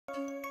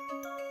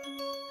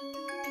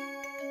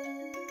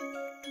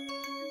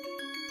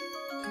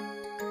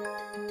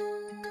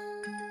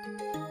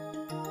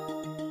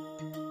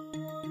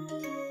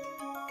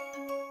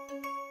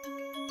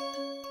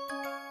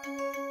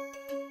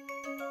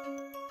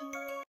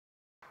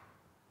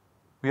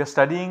We are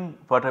studying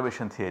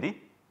perturbation theory.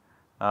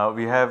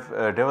 We have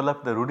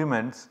developed the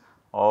rudiments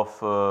of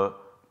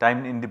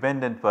time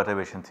independent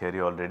perturbation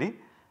theory already,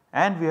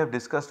 and we have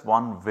discussed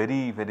one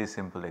very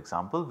simple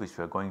example which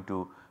we are going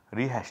to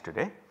rehash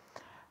today.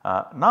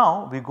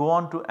 Now we go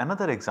on to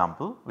another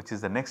example, which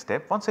is the next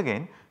step. Once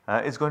again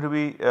it is going to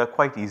be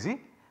quite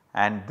easy,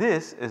 and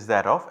this is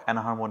that of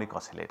anharmonic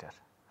oscillator.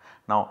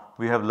 Now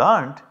we have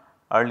learned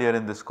earlier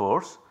in this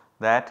course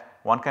that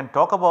one can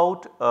talk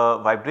about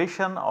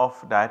vibration of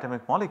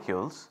diatomic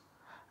molecules,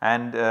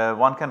 and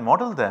one can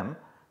model them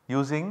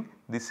using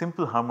the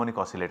simple harmonic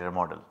oscillator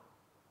model.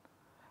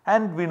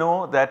 And we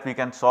know that we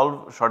can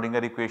solve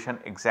Schrodinger equation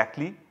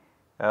exactly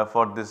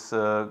for this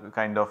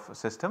kind of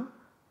system,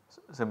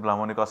 simple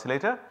harmonic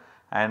oscillator,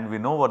 and we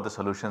know what the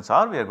solutions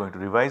are. We are going to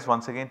revise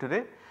once again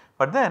today,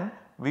 but then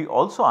we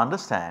also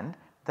understand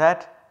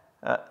that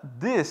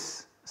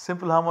this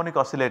simple harmonic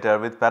oscillator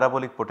with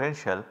parabolic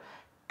potential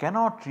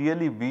cannot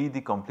really be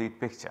the complete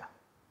picture,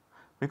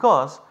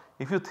 because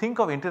if you think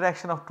of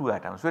interaction of two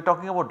atoms, we are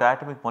talking about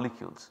diatomic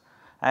molecules,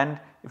 and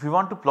if you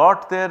want to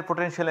plot their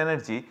potential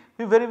energy,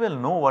 we very well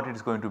know what it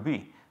is going to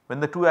be. When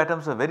the two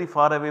atoms are very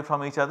far away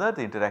from each other,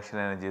 the interaction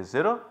energy is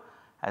 0.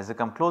 As they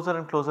come closer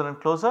and closer and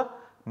closer,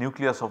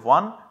 nucleus of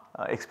one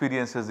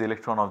experiences the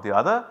electron of the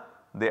other,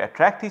 they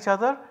attract each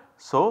other.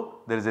 So,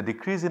 there is a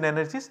decrease in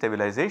energy,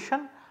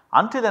 stabilization,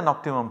 until an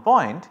optimum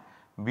point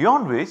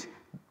beyond which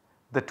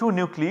the two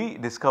nuclei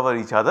discover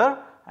each other,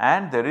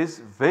 and there is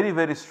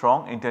very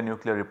strong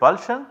internuclear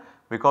repulsion,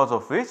 because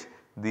of which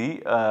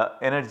the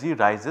energy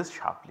rises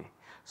sharply.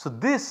 So,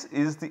 this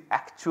is the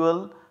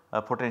actual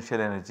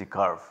potential energy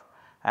curve,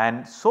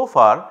 and so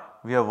far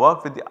we have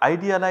worked with the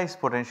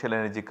idealized potential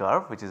energy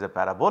curve, which is a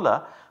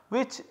parabola,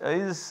 which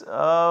is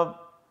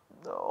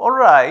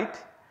alright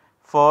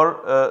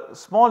for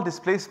small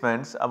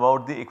displacements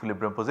about the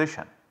equilibrium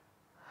position.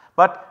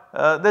 But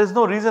there is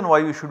no reason why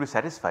you should be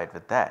satisfied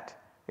with that.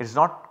 It is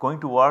not going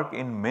to work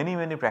in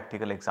many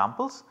practical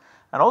examples,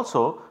 and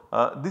also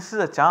this is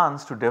a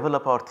chance to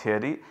develop our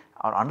theory,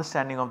 our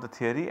understanding of the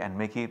theory, and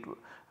make it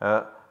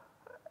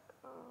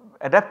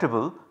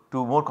adaptable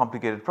to more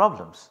complicated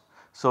problems.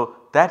 So,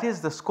 that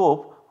is the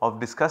scope of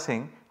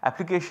discussing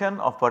application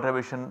of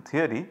perturbation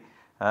theory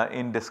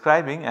in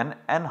describing an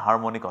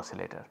anharmonic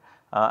oscillator.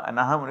 An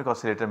anharmonic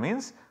oscillator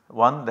means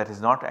one that is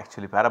not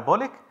actually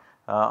parabolic,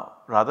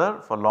 rather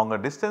for longer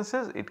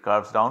distances it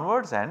curves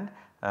downwards and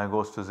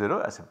goes to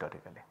 0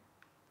 asymptotically,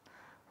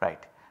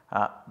 right.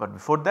 But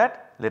before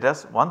that, let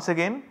us once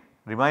again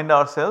remind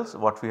ourselves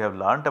what we have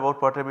learnt about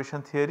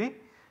perturbation theory.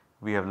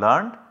 We have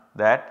learned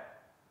that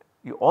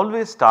you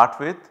always start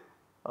with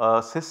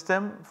a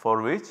system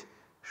for which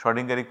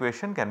Schrodinger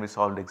equation can be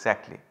solved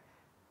exactly.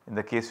 In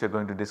the case we are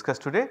going to discuss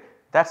today,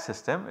 that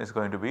system is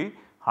going to be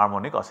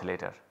harmonic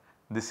oscillator.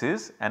 This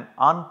is an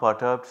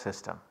unperturbed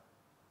system,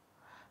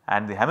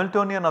 and the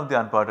Hamiltonian of the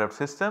unperturbed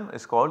system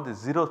is called the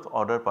 0th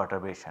order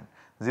perturbation.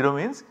 0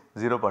 means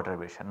 0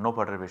 perturbation, no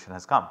perturbation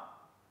has come.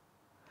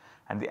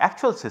 And the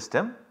actual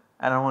system,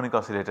 anharmonic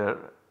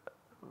oscillator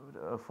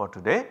for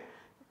today,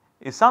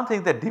 is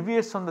something that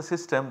deviates from the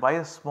system by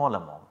a small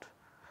amount.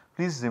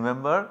 Please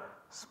remember,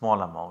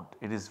 small amount.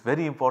 It is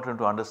very important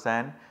to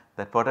understand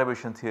that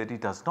perturbation theory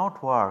does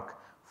not work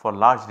for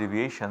large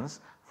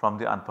deviations from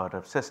the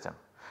unperturbed system.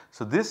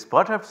 So, this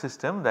perturbed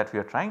system that we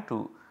are trying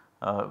to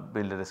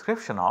build a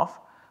description of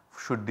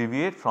should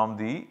deviate from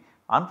the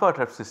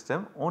unperturbed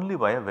system only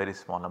by a very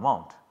small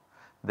amount.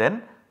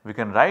 Then we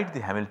can write the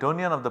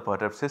Hamiltonian of the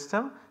perturbed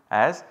system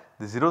as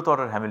the 0th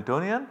order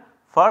Hamiltonian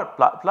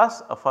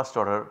plus a first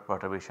order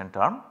perturbation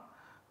term.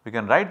 We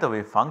can write the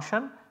wave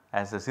function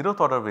as the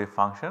 0th order wave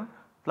function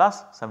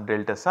plus some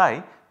delta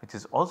psi, which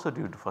is also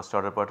due to first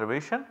order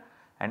perturbation,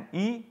 and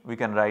E we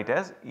can write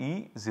as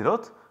E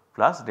 0th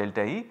plus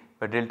delta E,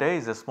 where delta E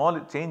is a small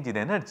change in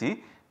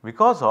energy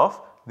because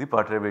of the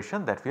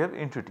perturbation that we have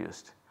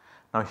introduced.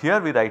 Now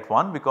here we write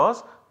 1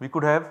 because we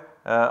could have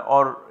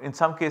or in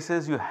some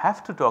cases you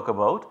have to talk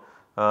about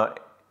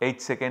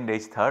h second,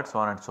 h third, so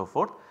on and so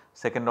forth.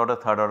 Second order,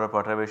 third order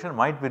perturbation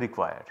might be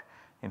required.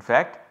 In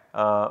fact,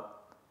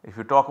 if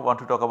you want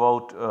to talk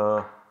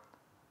about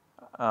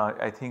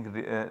I think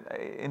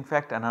in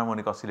fact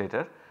anharmonic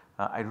oscillator,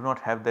 I do not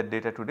have that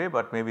data today,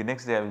 but maybe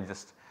next day I will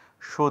just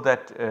show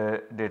that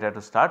data to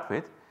start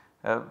with.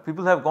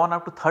 People have gone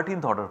up to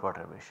 13th order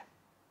perturbation.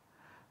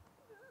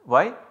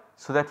 Why?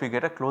 So that we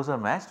get a closer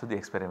match to the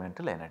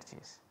experimental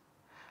energies.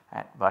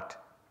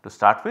 But to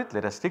start with,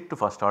 let us stick to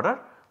first order.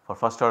 For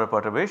first order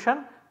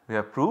perturbation, we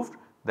have proved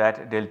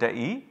that delta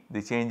E,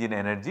 the change in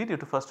energy due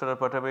to first order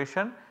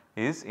perturbation,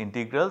 is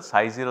integral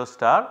psi 0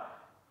 star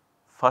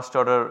first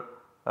order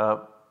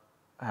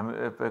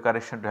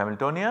correction to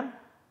Hamiltonian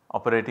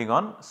operating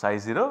on psi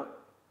 0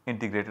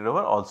 integrated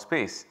over all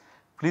space.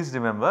 Please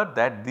remember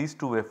that these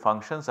two wave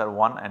functions are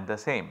one and the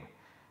same,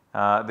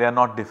 they are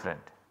not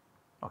different.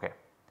 Okay.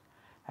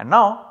 And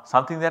now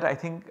something that I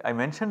think I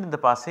mentioned in the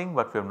passing,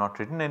 but we have not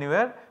written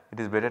anywhere, it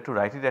is better to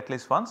write it at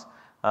least once.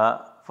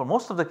 For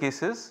most of the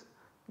cases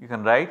you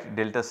can write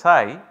delta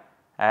psi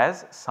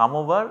as sum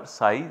over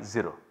psi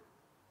 0.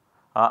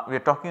 We are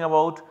talking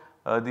about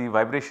the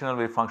vibrational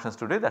wave functions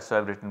today, that is why I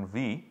have written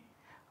V.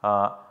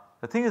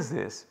 The thing is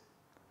this,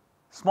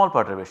 small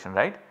perturbation,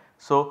 right.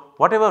 So,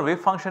 whatever wave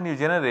function you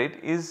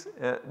generate is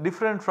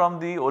different from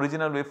the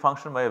original wave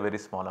function by a very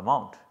small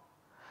amount.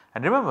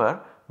 And remember,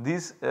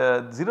 these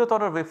 0th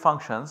order wave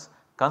functions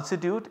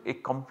constitute a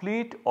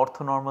complete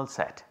orthonormal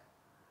set.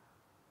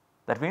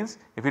 That means,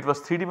 if it was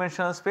 3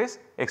 dimensional space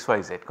x,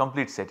 y, z,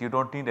 complete set, you do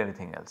not need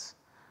anything else.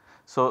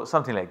 So,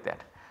 something like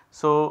that.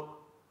 So,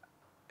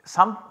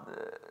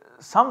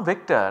 some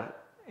vector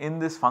in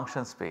this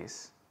function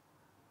space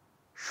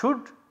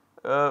should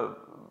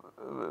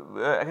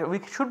we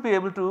should be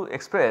able to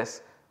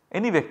express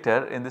any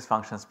vector in this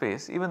function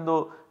space, even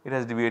though it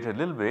has deviated a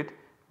little bit,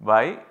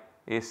 by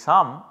a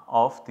sum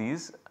of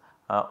these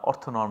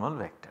orthonormal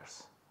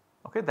vectors.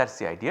 Okay, that is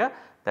the idea.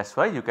 That is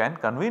why you can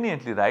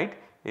conveniently write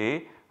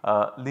a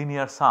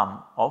linear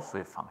sum of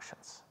wave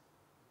functions.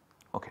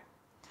 Okay.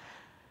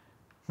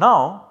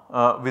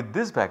 Now, with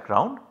this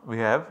background, we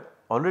have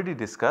already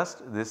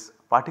discussed this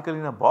particle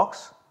in a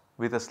box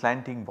with a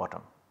slanting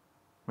bottom,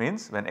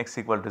 means when x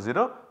equal to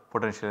 0,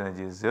 potential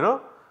energy is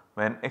 0,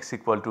 when x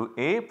equal to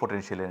A,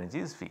 potential energy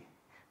is V.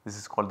 This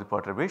is called the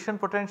perturbation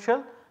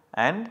potential,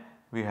 and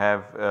we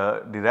have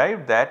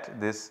derived that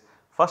this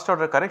first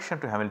order correction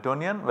to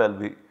Hamiltonian, well,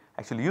 we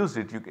actually used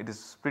it, it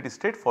is pretty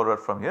straightforward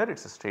from here, it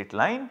is a straight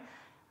line,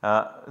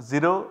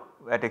 0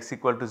 at x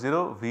equal to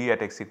 0, V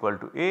at x equal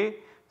to A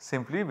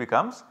simply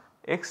becomes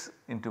x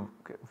into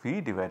V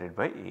divided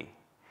by A.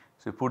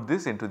 So, we put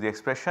this into the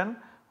expression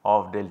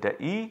of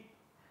delta E,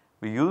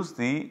 we use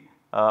the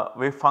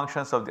wave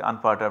functions of the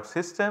unperturbed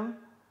system,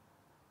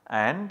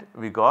 and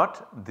we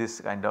got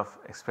this kind of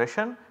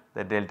expression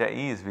that delta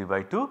E is V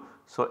by 2.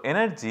 So,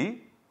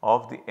 energy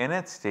of the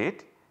nth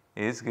state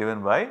is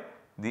given by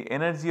the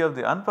energy of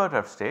the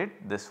unperturbed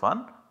state, this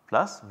one,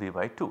 plus V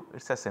by 2,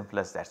 it is as simple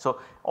as that. So,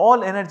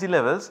 all energy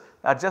levels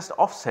are just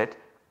offset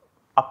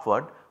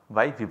upward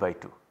by V by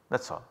 2,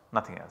 that is all,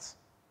 nothing else.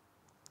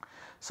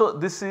 So,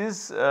 this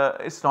is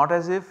it is not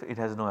as if it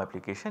has no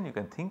application, you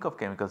can think of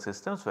chemical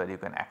systems where you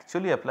can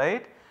actually apply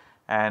it,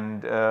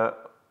 and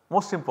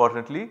most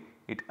importantly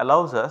it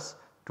allows us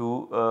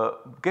to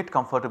get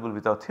comfortable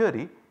with our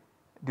theory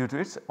due to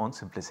its own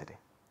simplicity.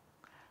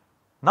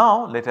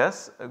 Now, let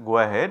us go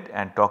ahead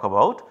and talk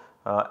about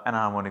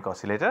anharmonic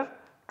oscillator.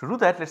 To do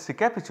that, let us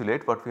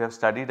recapitulate what we have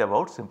studied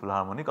about simple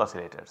harmonic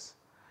oscillators.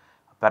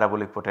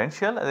 Parabolic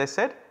potential, as I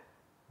said,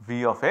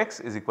 V of x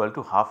is equal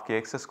to half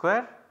kx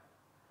square.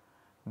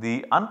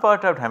 The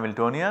unperturbed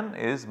Hamiltonian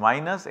is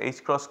minus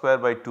h cross square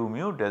by 2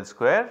 mu del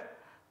square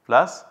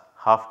plus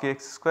half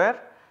kx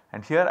square,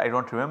 and here I do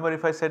not remember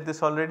if I said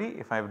this already.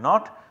 If I have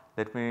not,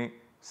 let me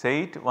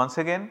say it once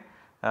again.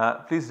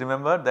 Please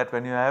remember that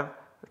when you have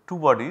two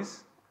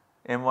bodies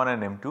m1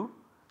 and m2,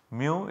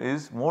 mu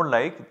is more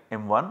like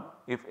m1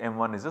 if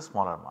m1 is a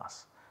smaller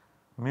mass.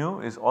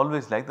 Mu is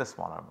always like the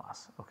smaller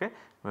mass. Okay.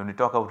 When we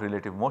talk about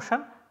relative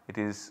motion, it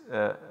is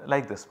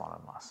like the smaller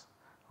mass.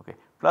 Okay,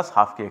 plus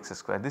half kx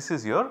square. This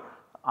is your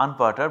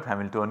unperturbed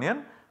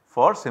Hamiltonian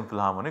for simple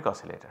harmonic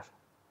oscillator.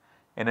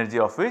 Energy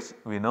of which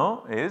we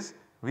know is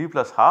V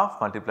plus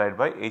half multiplied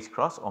by h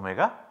cross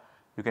omega.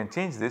 You can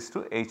change this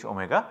to h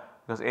omega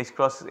because h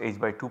cross is h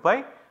by 2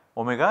 pi,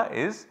 omega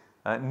is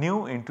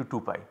nu into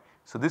 2 pi.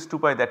 So, this 2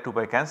 pi that 2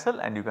 pi cancel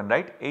and you can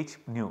write h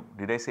nu.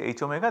 Did I say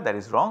h omega? That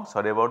is wrong,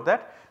 sorry about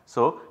that.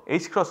 So,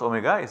 h cross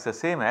omega is the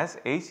same as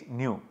h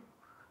nu,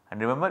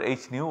 and remember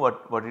h nu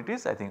what it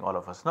is, I think all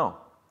of us know.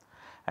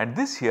 And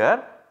this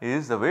here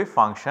is the wave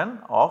function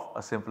of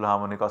a simple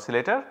harmonic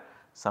oscillator,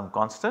 some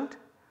constant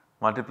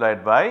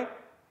multiplied by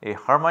a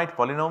Hermite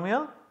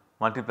polynomial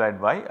multiplied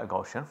by a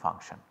Gaussian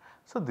function.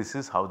 So, this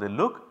is how they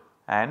look,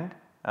 and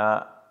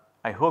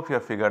I hope you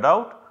have figured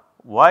out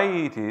why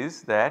it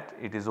is that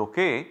it is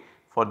okay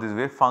for these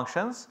wave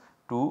functions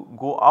to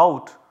go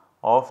out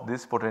of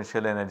this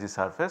potential energy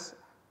surface,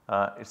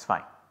 it is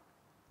fine,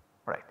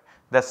 right.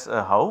 That is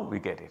how we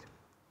get it.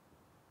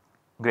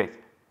 Great.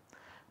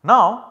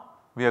 Now,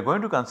 we are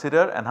going to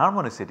consider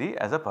anharmonicity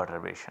as a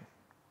perturbation.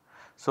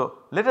 So,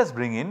 let us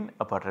bring in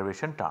a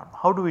perturbation term.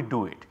 How do we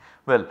do it?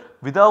 Well,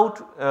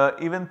 without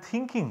even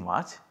thinking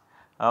much,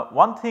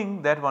 one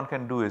thing that one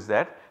can do is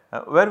that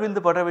where will the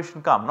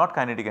perturbation come? Not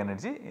kinetic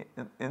energy,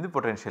 in the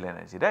potential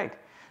energy, right.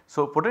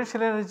 So,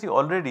 potential energy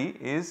already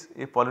is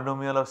a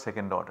polynomial of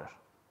second order,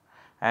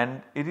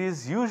 and it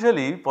is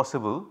usually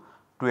possible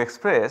to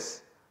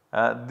express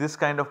this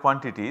kind of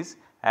quantities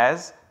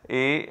as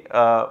a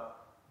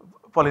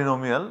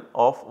polynomial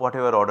of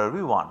whatever order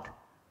we want.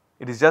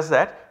 It is just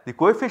that the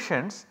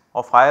coefficients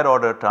of higher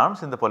order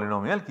terms in the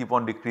polynomial keep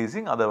on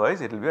decreasing,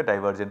 otherwise it will be a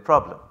divergent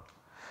problem.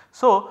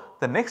 So,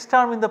 the next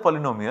term in the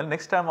polynomial,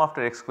 next term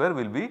after x square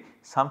will be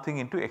something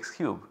into x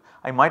cube.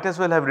 I might as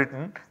well have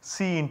written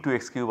c into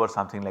x cube or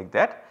something like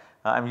that.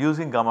 I am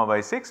using gamma by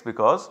 6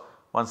 because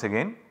once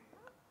again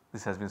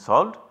this has been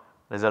solved,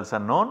 results are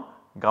known,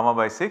 gamma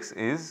by 6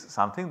 is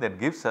something that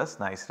gives us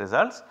nice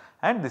results,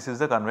 and this is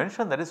the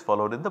convention that is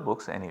followed in the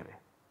books anyway.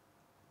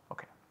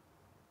 Okay.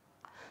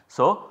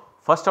 So,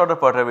 first order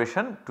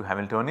perturbation to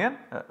Hamiltonian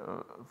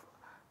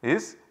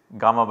is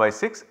gamma by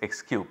 6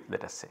 x cube,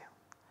 let us say.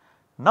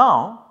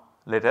 Now,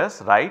 let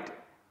us write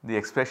the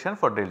expression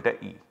for delta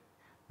E.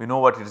 We know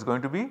what it is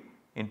going to be,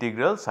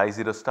 integral psi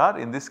 0 star,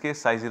 in this case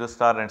psi 0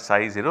 star and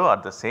psi 0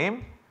 are the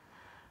same,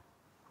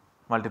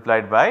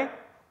 multiplied by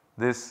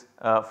this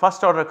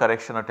first order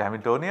correction of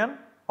Hamiltonian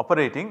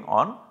operating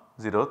on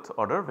 0th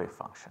order wave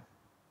function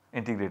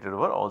integrated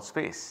over all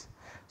space.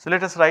 So,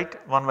 let us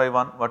write one by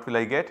one. What will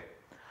I get?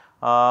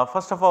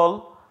 First of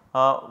all,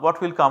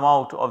 what will come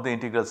out of the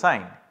integral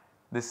sign?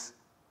 This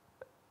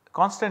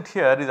constant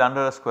here is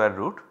under a square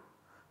root.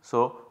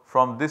 So,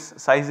 from this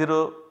psi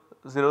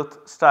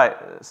 0th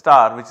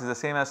star which is the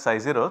same as psi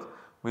 0th,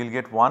 we will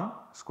get 1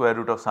 square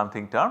root of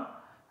something term,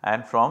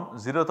 and from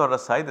 0th order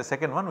psi the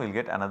second one we will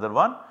get another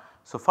one.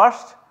 So,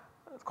 first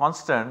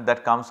constant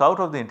that comes out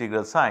of the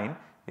integral sign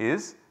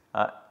is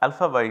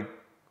alpha by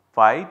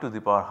pi to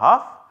the power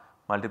half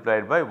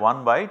multiplied by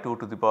 1 by 2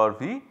 to the power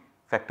v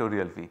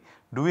factorial v.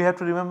 Do we have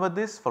to remember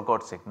this? For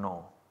God's sake,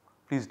 no,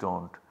 please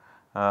do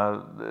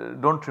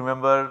not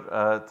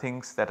remember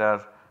things that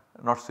are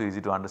not so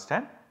easy to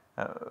understand.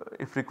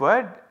 If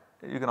required,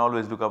 you can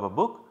always look up a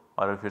book,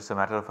 or if it is a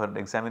matter of an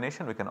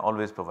examination, we can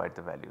always provide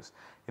the values.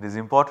 It is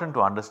important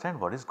to understand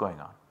what is going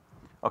on.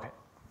 Okay.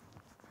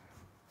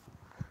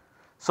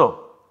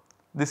 So,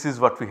 this is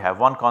what we have,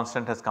 one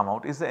constant has come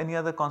out. Is there any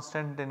other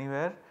constant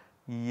anywhere?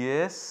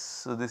 Yes.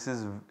 So, this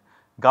is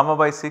gamma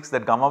by 6,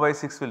 that gamma by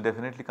 6 will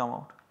definitely come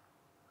out.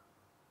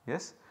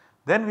 Yes.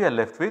 Then we are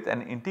left with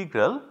an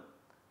integral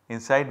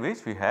inside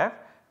which we have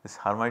this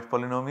Hermite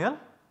polynomial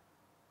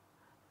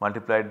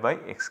multiplied by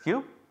x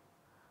cube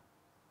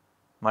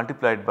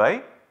multiplied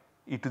by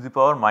e to the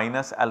power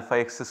minus alpha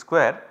x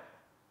square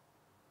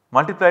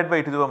multiplied by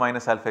e to the power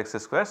minus alpha x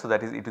square. So,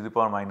 that is e to the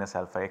power minus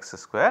alpha x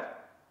square.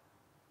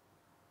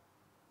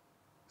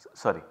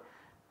 Sorry,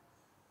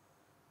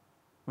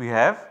 we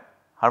have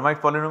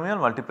Hermite polynomial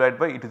multiplied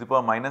by e to the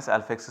power minus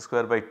alpha x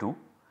square by 2,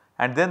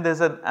 and then there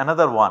is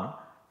another one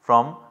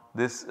from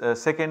this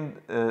second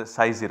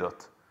psi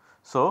 0th.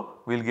 So,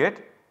 we will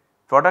get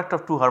product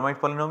of two Hermite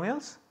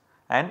polynomials,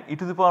 and e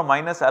to the power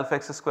minus alpha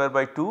x square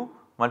by 2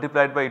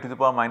 multiplied by e to the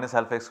power minus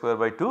alpha x square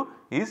by 2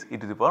 is e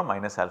to the power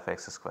minus alpha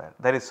x square,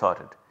 that is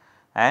sorted.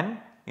 And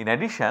in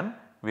addition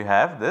we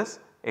have this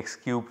x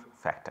cube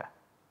factor.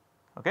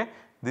 Okay.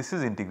 This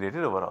is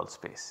integrated over all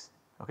space.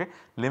 Okay.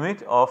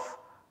 Limit of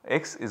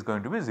x is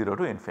going to be 0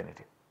 to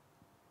infinity.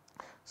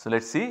 So,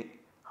 let us see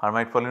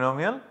Hermite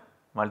polynomial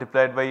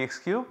multiplied by x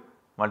cube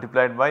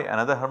multiplied by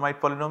another Hermite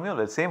polynomial,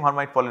 the same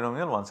Hermite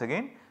polynomial once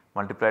again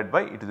multiplied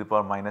by e to the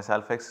power minus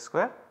alpha x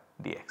square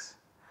dx.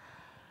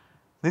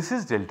 This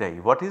is delta E.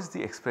 What is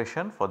the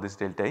expression for this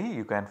delta E?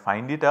 You can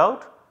find it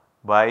out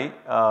by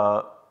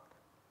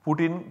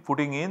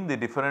putting in the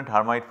different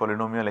Hermite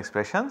polynomial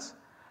expressions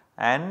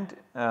and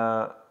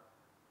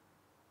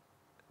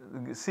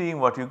seeing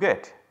what you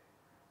get.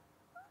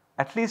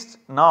 At least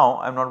now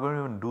I am not going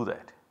to even do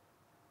that.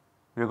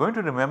 We are going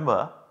to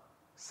remember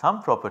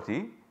some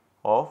property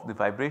of the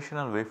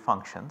vibrational wave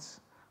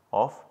functions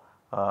of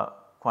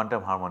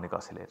quantum harmonic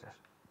oscillator.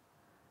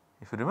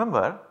 If you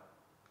remember,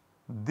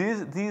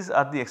 these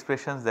are the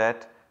expressions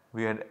that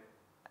we had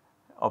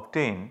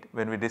obtained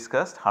when we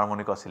discussed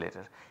harmonic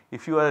oscillator.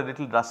 If you are a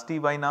little rusty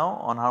by now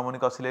on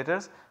harmonic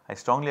oscillators, I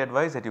strongly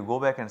advise that you go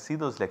back and see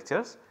those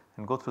lectures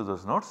and go through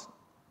those notes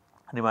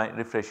and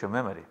refresh your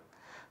memory.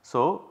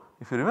 So,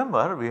 if you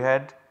remember, we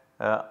had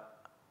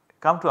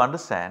come to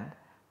understand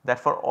that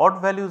for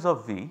odd values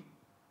of V,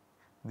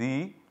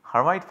 the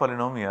Hermite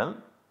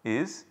polynomial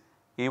is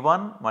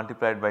A1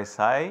 multiplied by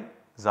xi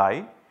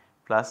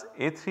plus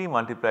A3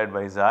 multiplied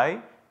by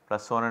xi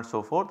plus so on and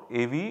so forth,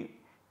 AV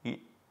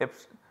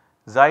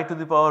xi to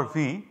the power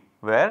V,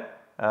 where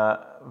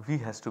V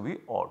has to be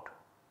odd,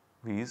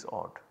 V is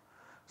odd.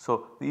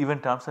 So, the even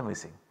terms are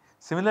missing.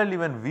 Similarly,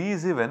 when V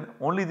is even,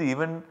 only the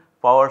even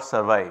powers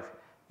survive,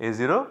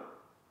 A0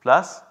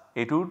 plus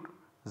A2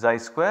 xi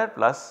square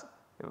plus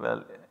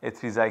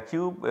A3 xi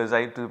cube,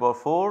 xi to the power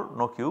 4,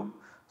 no cube,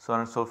 so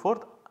on and so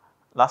forth.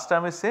 Last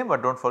term is same,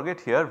 but do not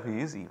forget here V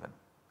is even.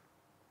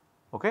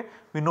 Okay?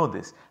 We know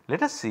this.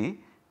 Let us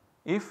see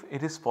if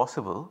it is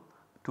possible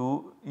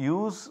to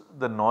use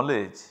the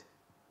knowledge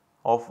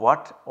of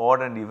what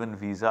odd and even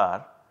V's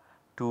are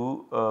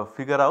to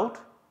figure out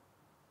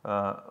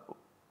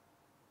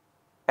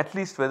at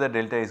least whether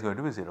delta is going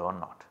to be 0 or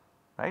not,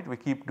 right. We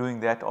keep doing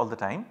that all the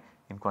time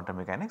in quantum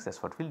mechanics, that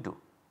is what we will do.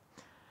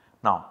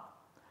 Now,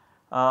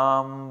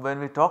 when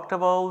we talked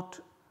about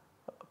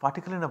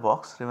particle in a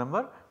box,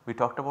 remember we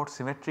talked about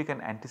symmetric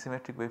and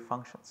antisymmetric wave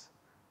functions,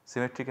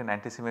 symmetric and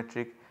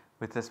antisymmetric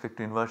with respect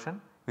to inversion.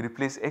 We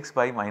replace x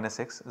by minus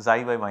x,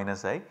 xi by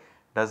minus xi.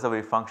 Does the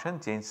wave function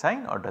change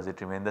sign or does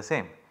it remain the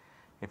same?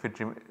 If it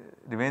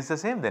remains the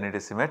same, then it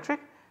is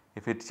symmetric.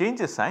 If it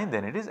changes sign,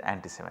 then it is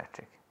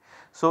antisymmetric.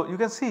 So, you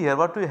can see here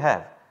what we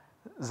have,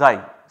 xi.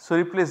 So,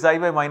 replace xi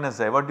by minus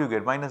xi, what do you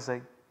get? Minus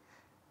xi.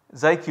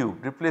 Xi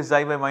cube, replace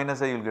xi by minus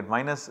xi, you will get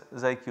minus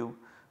xi cube.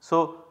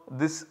 So,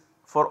 this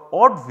for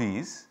odd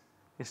V's,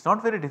 it is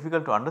not very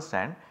difficult to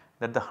understand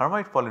that the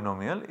Hermite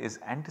polynomial is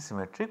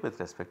antisymmetric with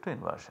respect to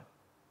inversion.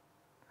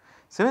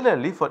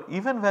 Similarly, for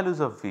even values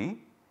of V,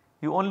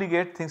 you only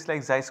get things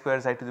like xi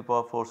square, xi to the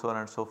power 4, so on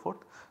and so forth.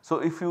 So,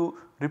 if you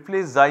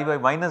replace xi by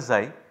minus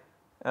xi,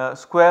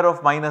 square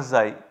of minus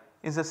xi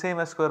is the same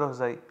as square of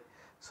xi.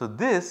 So,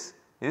 this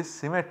is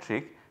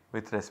symmetric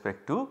with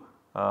respect to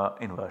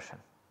inversion,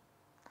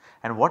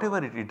 and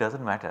whatever it does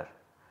not matter.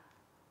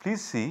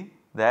 Please see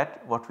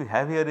that what we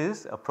have here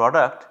is a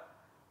product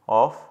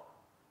of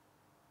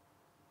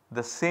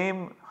the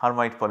same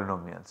Hermite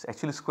polynomials,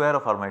 actually square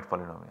of Hermite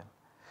polynomial.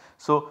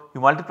 So,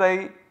 you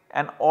multiply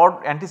an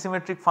odd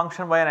antisymmetric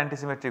function by an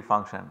antisymmetric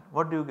function,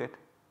 what do you get?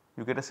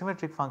 You get a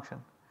symmetric function.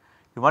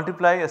 You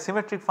multiply a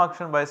symmetric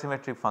function by a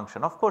symmetric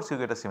function, of course you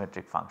get a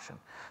symmetric function.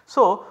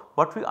 So,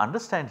 what we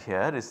understand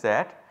here is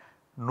that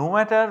no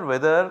matter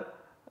whether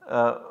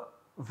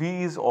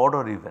V is odd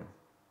or even,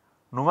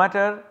 no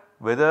matter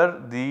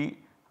whether the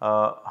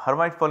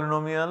Hermite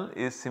polynomial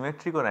is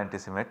symmetric or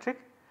antisymmetric,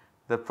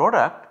 the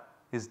product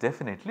is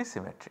definitely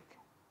symmetric.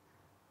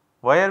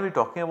 Why are we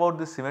talking about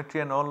this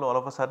symmetry and all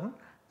of a sudden?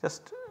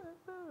 Just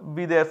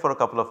be there for a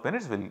couple of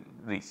minutes, we will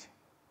reach.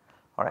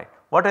 Alright.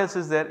 What else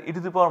is there? E to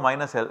the power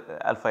minus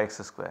alpha x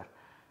square.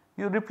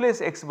 You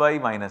replace x by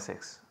minus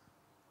x.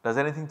 Does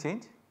anything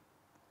change?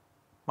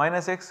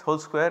 Minus x whole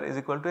square is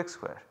equal to x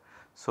square.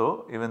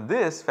 So, even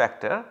this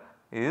factor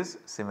is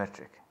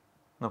symmetric,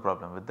 no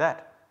problem with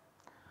that.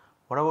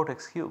 What about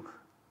x cube?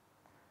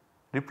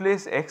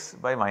 Replace x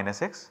by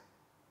minus x.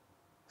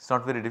 It is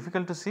not very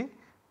difficult to see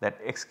that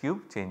x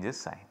cube changes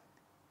sign.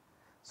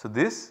 So,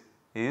 this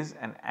is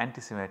an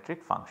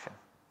antisymmetric function.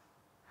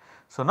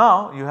 So,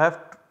 now you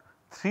have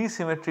 3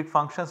 symmetric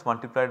functions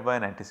multiplied by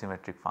an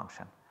antisymmetric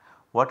function.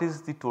 What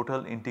is the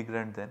total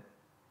integrand then?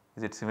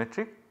 Is it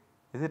symmetric?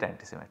 Is it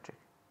antisymmetric?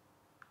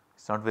 It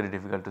is not very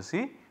difficult to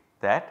see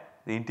that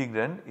the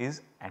integrand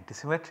is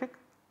antisymmetric,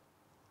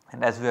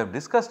 and as we have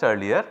discussed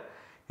earlier,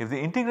 if the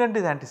integrand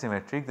is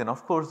antisymmetric, then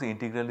of course the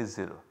integral is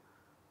 0,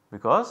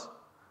 because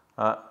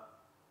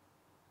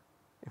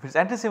if it is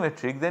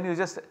antisymmetric, then you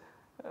just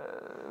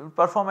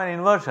perform an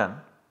inversion,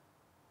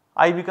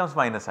 I becomes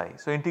minus I.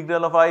 So,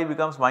 integral of I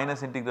becomes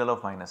minus integral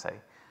of minus I,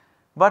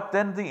 but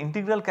then the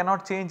integral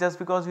cannot change just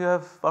because you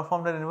have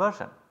performed an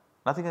inversion,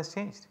 nothing has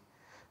changed.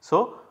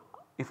 So,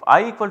 if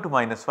I equal to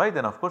minus y,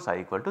 then of course I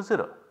equal to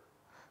 0.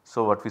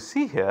 So, what we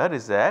see here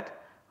is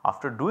that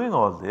after doing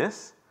all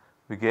this,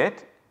 we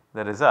get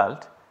the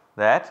result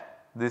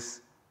that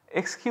this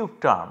x cube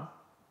term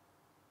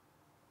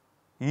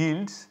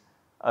yields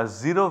a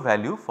 0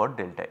 value for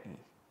delta E,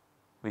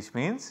 which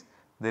means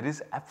there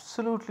is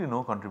absolutely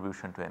no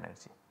contribution to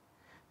energy.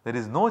 There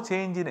is no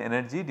change in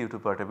energy due to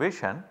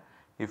perturbation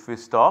if we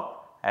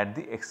stop at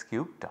the x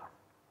cube term.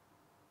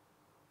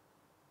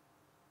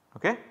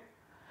 Okay?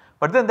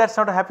 But then that is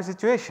not a happy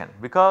situation,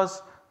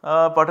 because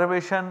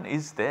perturbation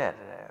is there.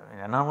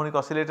 An harmonic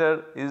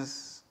oscillator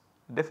is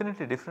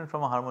definitely different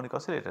from a harmonic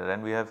oscillator,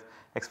 and we have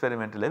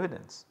experimental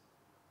evidence.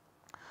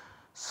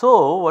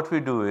 So, what we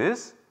do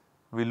is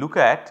we look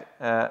at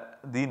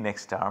the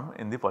next term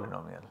in the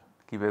polynomial,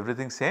 keep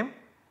everything same,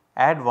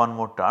 add one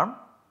more term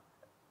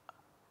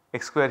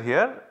x square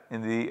here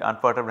in the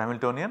unperturbed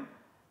Hamiltonian.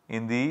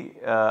 In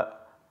the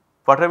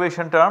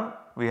perturbation term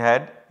we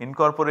had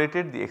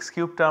incorporated the x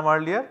cube term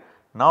earlier,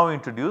 now we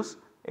introduce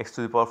x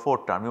to the power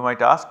 4 term. You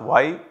might ask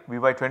why v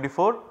by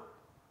 24,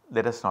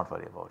 let us not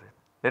worry about it.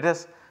 Let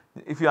us,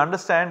 if you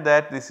understand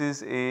that this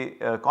is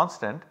a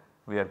constant,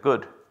 we are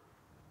good.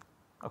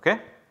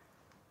 Okay?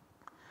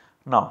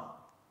 Now,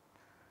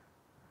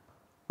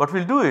 what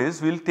we will do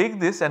is we will take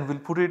this and we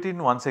will put it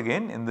in once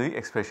again in the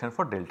expression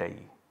for delta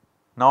E.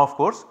 Now, of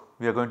course,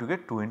 we are going to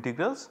get 2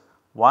 integrals,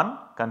 one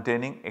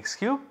containing x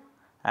cube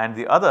and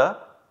the other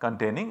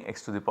containing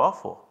x to the power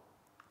 4.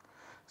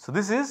 So,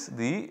 this is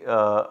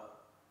the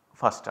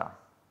first term,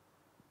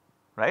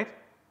 right,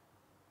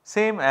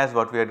 same as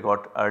what we had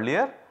got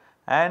earlier,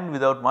 and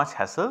without much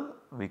hassle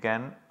we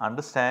can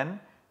understand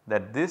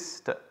that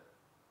this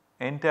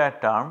entire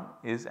term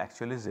is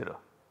actually 0,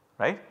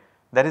 right.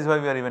 That is why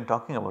we are even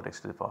talking about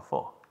x to the power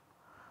 4.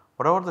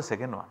 What about the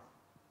second one?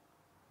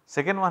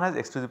 Second one has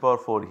x to the power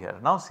 4 here.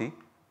 Now see,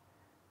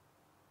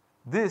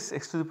 this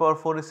x to the power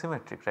 4 is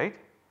symmetric, right.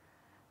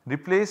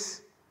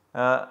 Replace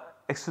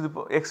x to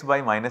the x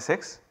by minus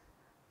x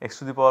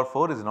to the power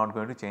 4 is not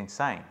going to change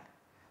sign.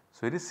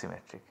 So, it is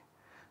symmetric.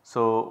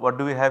 So, what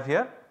do we have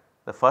here?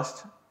 The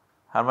first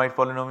Hermite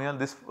polynomial,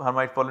 this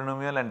Hermite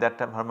polynomial and that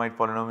Hermite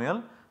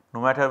polynomial,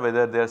 no matter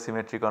whether they are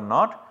symmetric or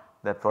not,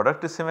 their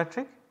product is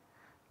symmetric.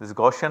 This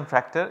Gaussian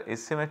factor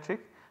is symmetric.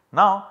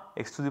 Now,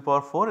 x to the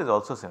power 4 is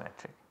also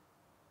symmetric.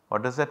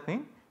 What does that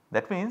mean?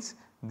 That means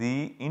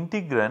the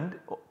integrand,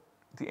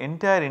 the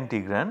entire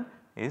integrand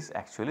is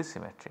actually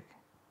symmetric.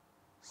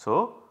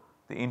 So,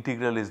 the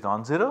integral is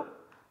non-zero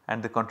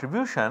and the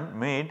contribution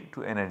made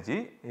to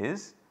energy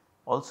is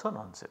also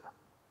non-zero.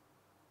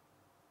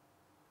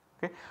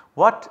 Okay.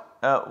 What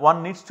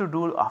one needs to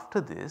do after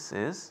this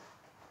is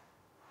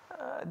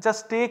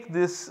just take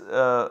this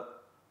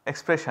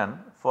expression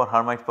for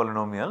Hermite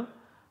polynomial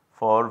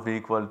for v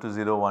equal to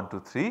 0, 1, 2,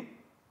 3,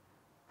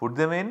 put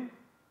them in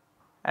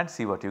and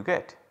see what you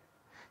get.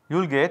 You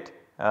will get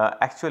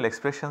actual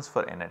expressions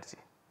for energy,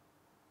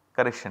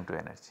 correction to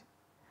energy,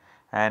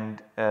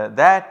 and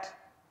that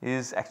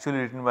is actually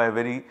written by a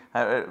very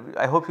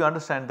I hope you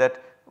understand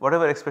that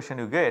whatever expression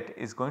you get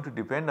is going to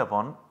depend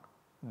upon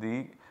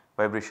the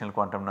vibrational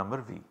quantum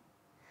number v.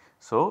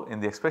 So, in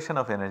the expression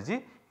of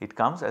energy it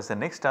comes as the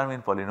next term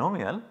in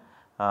polynomial.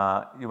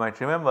 You might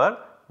remember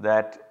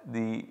that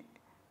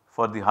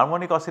for the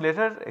harmonic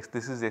oscillator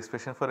this is the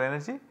expression for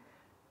energy.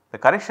 The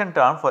correction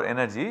term for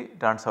energy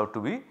turns out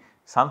to be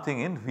something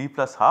in v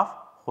plus half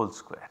whole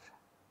square.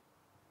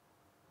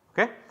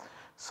 Okay.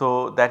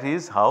 So, that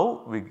is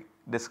how we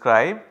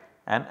describe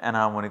an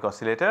anharmonic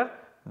oscillator,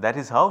 that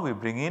is how we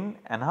bring in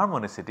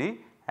anharmonicity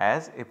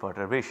as a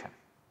perturbation.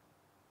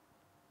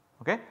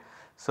 Okay.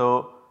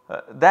 So,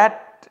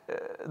 that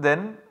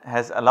then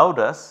has allowed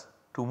us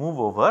to move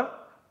over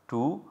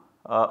to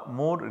a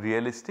more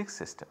realistic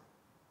system.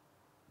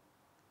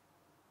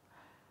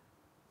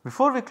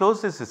 Before we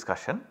close this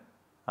discussion,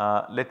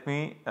 let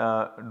me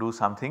do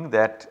something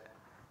that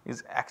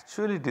is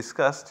actually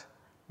discussed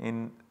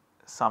in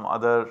some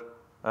other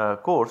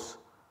course,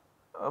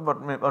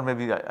 or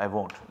maybe I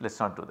will not, let us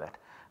not do that.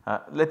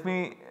 Let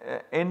me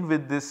end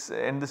this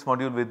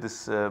module with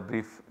this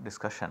brief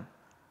discussion.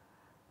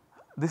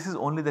 This is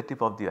only the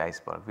tip of the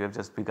iceberg, we have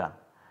just begun.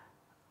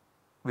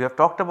 We have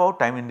talked about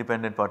time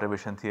independent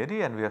perturbation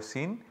theory and we have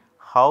seen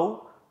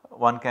how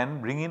one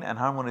can bring in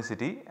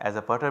anharmonicity as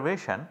a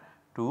perturbation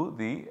to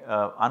the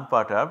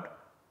unperturbed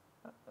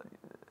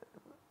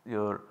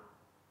your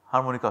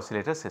harmonic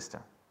oscillator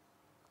system.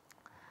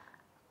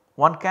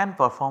 One can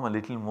perform a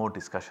little more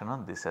discussion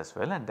on this as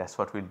well, and that is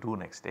what we will do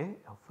next day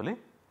hopefully.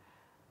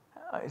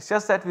 It is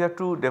just that we have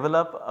to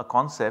develop a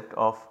concept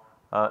of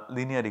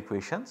linear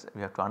equations,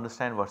 we have to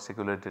understand what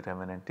secular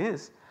determinant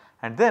is,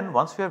 and then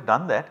once we have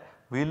done that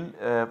we will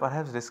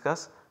perhaps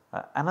discuss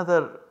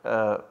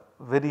another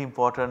very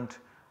important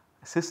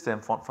system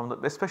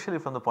especially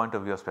from the point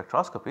of view of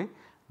spectroscopy,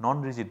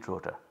 non-rigid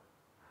rotor.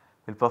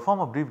 We will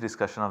perform a brief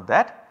discussion of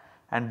that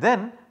and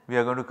then we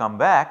are going to come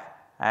back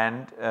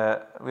and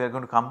we are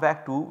going to come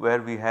back to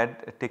where we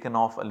had taken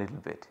off a little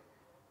bit.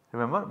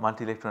 Remember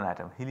multi-electron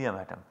atom, helium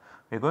atom.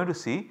 We are going to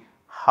see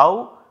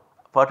how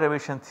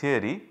perturbation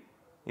theory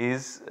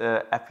is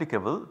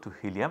applicable to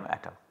helium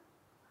atom,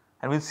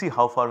 and we will see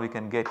how far we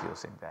can get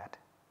using that.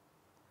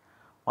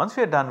 Once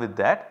we are done with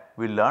that,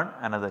 we will learn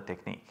another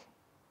technique.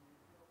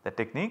 The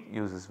technique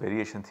uses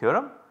variation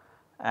theorem,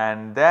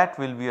 and that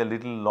will be a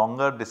little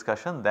longer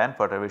discussion than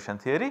perturbation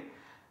theory,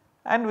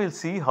 and we will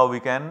see how we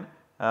can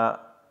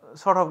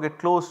sort of get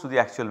close to the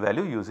actual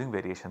value using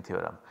variation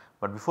theorem.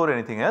 But before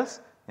anything else,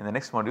 in the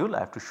next module I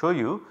have to show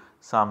you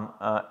some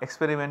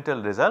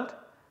experimental result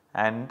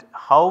and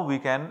how we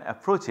can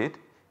approach it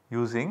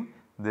using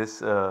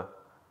this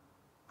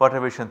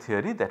perturbation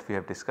theory that we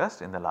have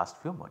discussed in the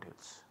last few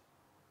modules.